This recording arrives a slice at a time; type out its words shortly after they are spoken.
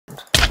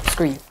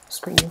screw you,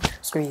 screw you,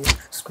 screw you,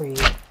 screw you,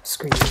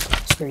 screw you,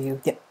 screw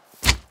you, yep.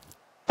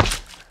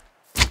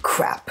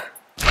 Crap.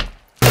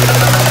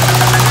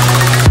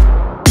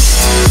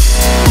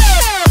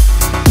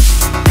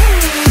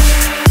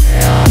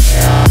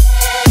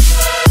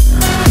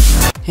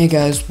 Hey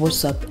guys,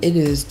 what's up? It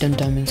is Dumb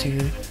Diamonds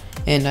here,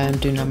 and I'm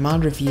doing a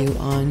mod review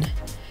on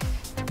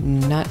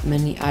not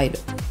enough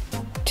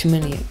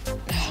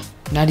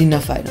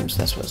items,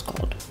 that's what it's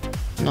called.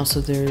 And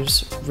also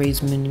there's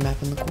raised minimap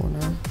in the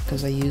corner,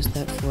 because I used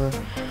that for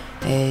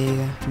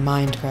a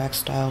Minecraft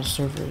style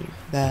server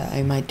that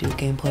I might do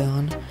gameplay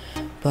on.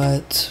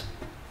 But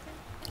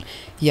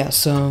yeah,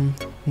 so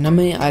not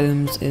many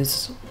items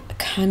is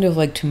kind of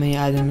like too many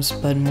items,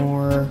 but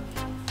more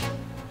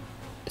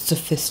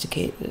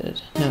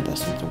sophisticated. No,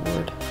 that's not the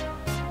word.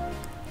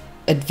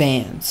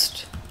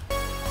 Advanced.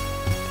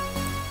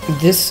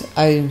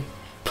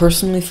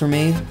 Personally, for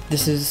me,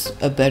 this is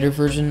a better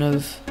version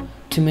of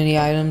too many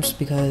items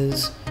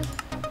because,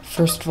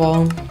 first of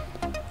all,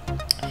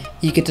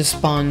 you get to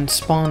spawn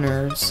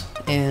spawners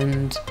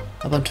and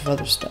a bunch of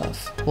other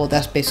stuff. Well,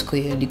 that's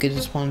basically it. You get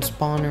to spawn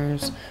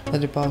spawners,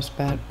 wither boss,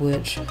 bat,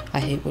 witch. I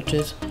hate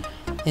witches.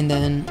 And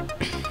then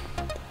you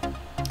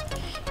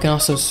can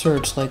also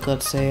search, like,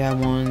 let's say I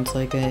want,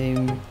 like,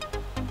 a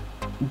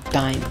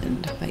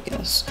diamond, I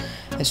guess.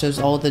 It shows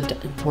all the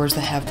words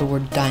that have the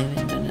word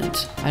diamond in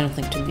it. I don't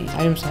think too many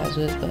items has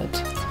it, but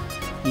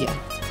yeah.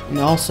 And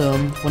also,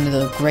 one of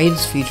the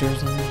greatest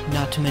features in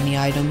not too many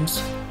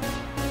items,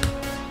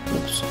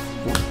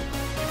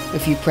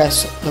 if you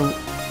press the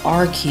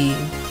R key,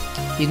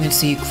 you can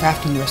see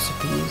crafting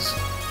recipes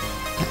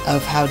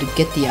of how to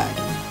get the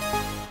item.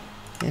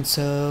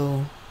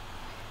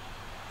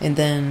 And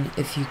then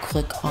if you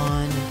click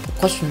on the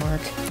question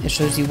mark, it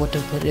shows you what to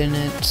put in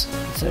it,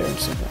 etc.,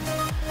 etc.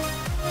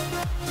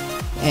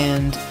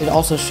 And it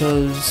also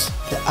shows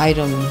the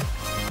item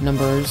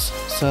numbers,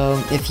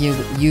 so if you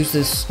use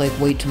this like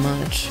way too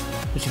much,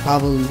 which you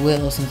probably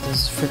will since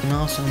this is freaking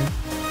awesome,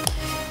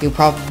 you'll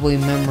probably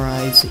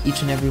memorize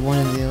each and every one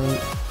of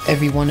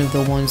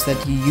the ones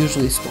that you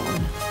usually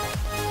spawn.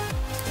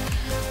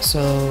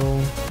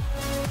 So,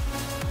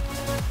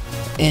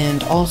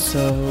 and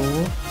also,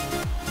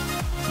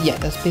 yeah,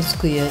 that's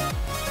basically it.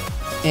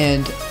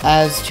 And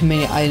as too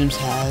many items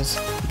has,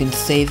 you can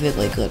save it.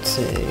 Like, let's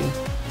say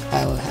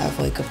I will have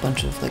like a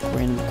bunch of like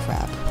random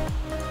crap.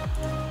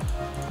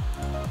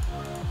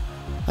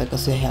 Like,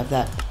 let's say I have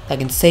that. I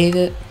can save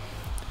it.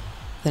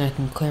 Then I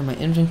can clear my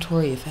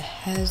inventory if it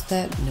has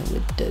that. No,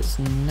 it does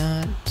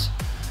not.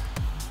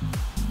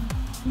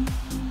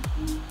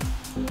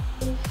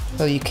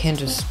 Oh, you can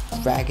just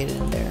drag it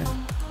in there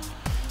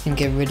and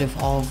get rid of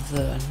all of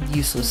the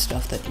useless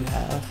stuff that you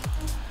have.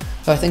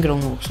 Oh, I think it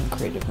only works in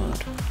creative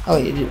mode. Oh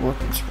wait, it did work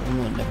in scroll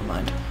mode, never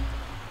mind.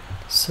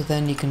 So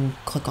then you can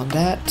click on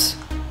that,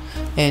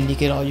 and you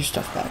get all your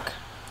stuff back.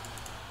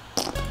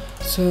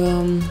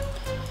 So,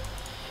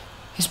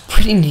 it's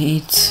pretty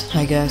neat,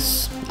 I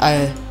guess.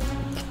 I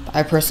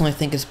personally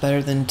think it's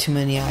better than too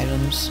many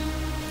items.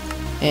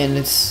 And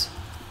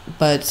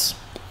but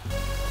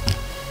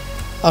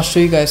I'll show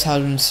you guys how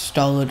to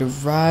install it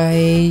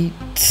right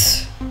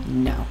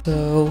now.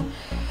 So,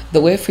 the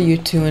way for you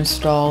to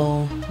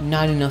install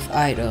not enough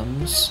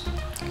items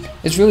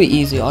is really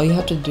easy. All you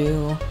have to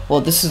do, well,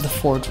 this is the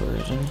Forge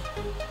version.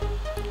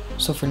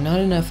 So for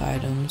not enough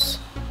items,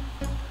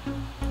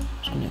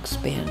 I'm gonna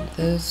expand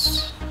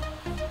this.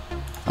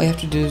 All you have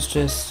to do is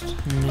just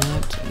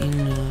not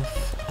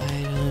enough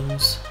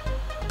items,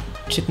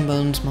 Chicken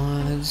Bones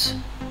mods.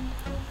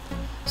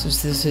 So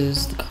this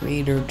is the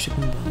creator of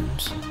Chicken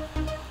Bones.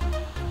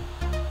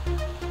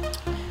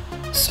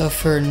 So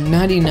for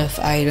not enough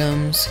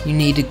items, you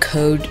need to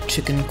code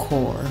Chicken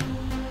Core.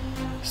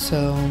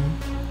 So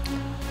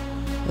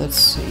let's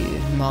see,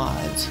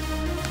 mods.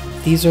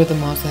 These are the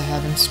mods I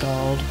have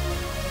installed.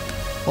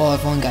 Well,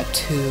 I've only got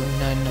 2,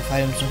 not enough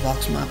items in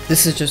VoxMap.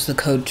 This is just the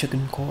code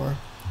Chicken Core.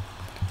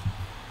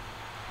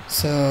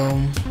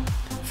 So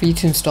for you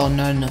to install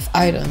not enough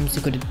items,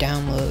 you go to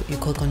download, you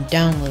click on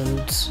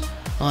downloads.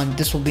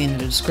 This will be in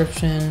the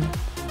description.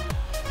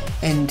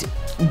 And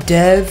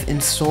dev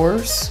and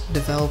source,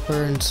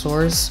 developer and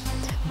source,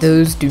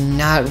 those do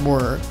not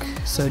work,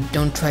 so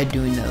don't try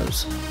doing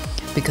those,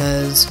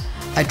 because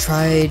I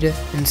tried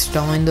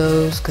installing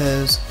those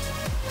because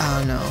I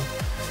don't know,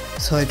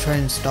 so I tried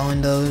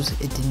installing those,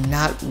 it did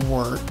not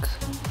work.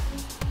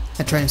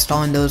 I tried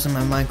installing those and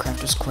my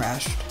Minecraft just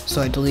crashed,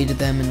 so I deleted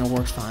them and it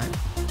works fine.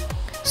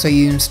 So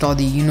you install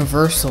the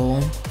universal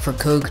for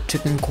code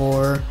Chicken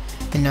Core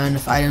and not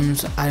enough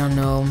items. I don't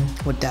know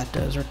what that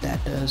does or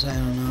that does, I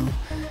don't know.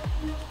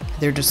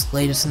 They're just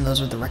latest and those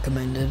are the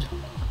recommended.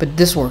 But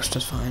this works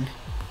just fine.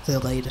 The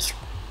latest.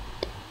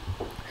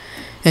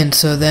 And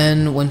so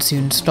then once you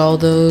install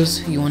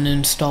those, you want to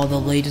install the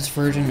latest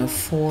version of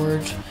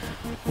Forge,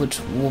 which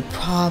will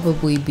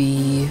probably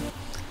be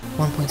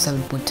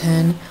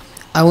 1.7.10.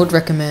 I would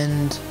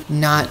recommend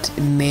not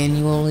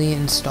manually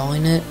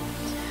installing it.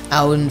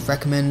 I wouldn't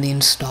recommend the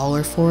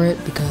installer for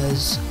it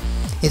because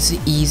it's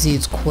easy,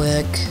 it's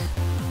quick.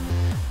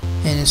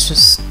 and it's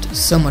just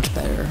so much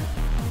better.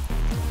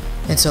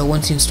 And so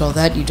once you install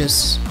that, you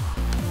just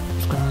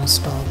going to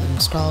install the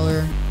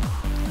installer.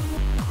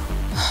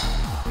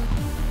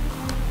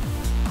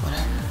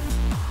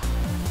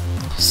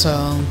 Whatever.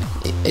 So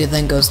it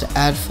then goes to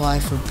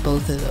AdFly for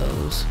both of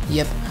those.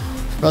 Yep,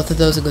 for both of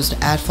those it goes to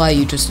AdFly.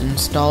 You just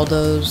install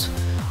those,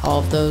 all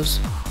of those,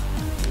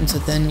 and so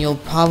then you'll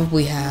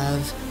probably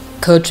have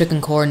Code Chicken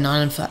Core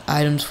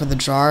non-items for the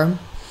jar.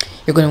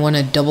 You're going to want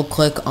to double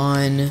click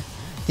on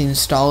the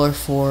installer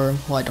for,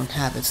 well, I don't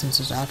have it since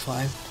it's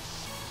AdFly.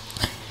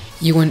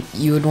 You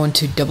would want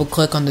to double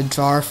click on the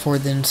jar for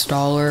the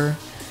installer,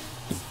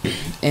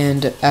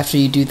 and after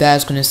you do that,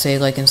 it's going to say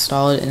like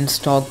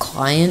install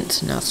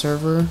client, not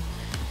server.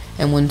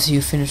 And once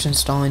you finish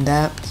installing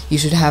that, you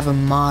should have a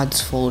mods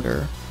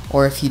folder,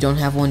 or if you don't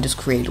have one, just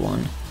create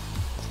one.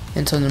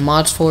 And so in the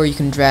mods folder, you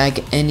can drag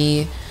in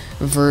any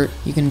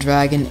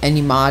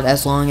mod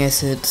as long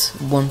as it's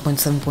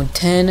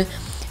 1.7.10,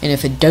 and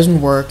if it doesn't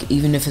work,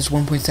 even if it's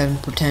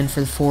 1.7.10 for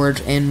the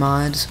Forge and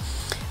mods,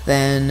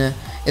 then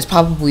it's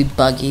probably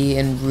buggy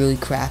and really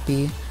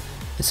crappy,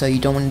 and so you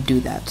don't want to do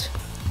that.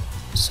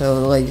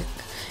 So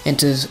and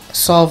to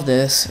solve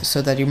this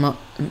so that your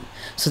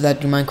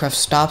Minecraft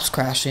stops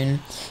crashing,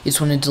 you just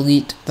want to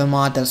delete the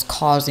mod that's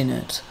causing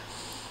it.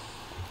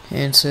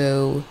 And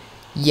so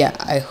yeah,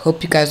 I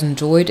hope you guys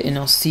enjoyed, and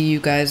I'll see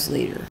you guys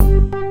later.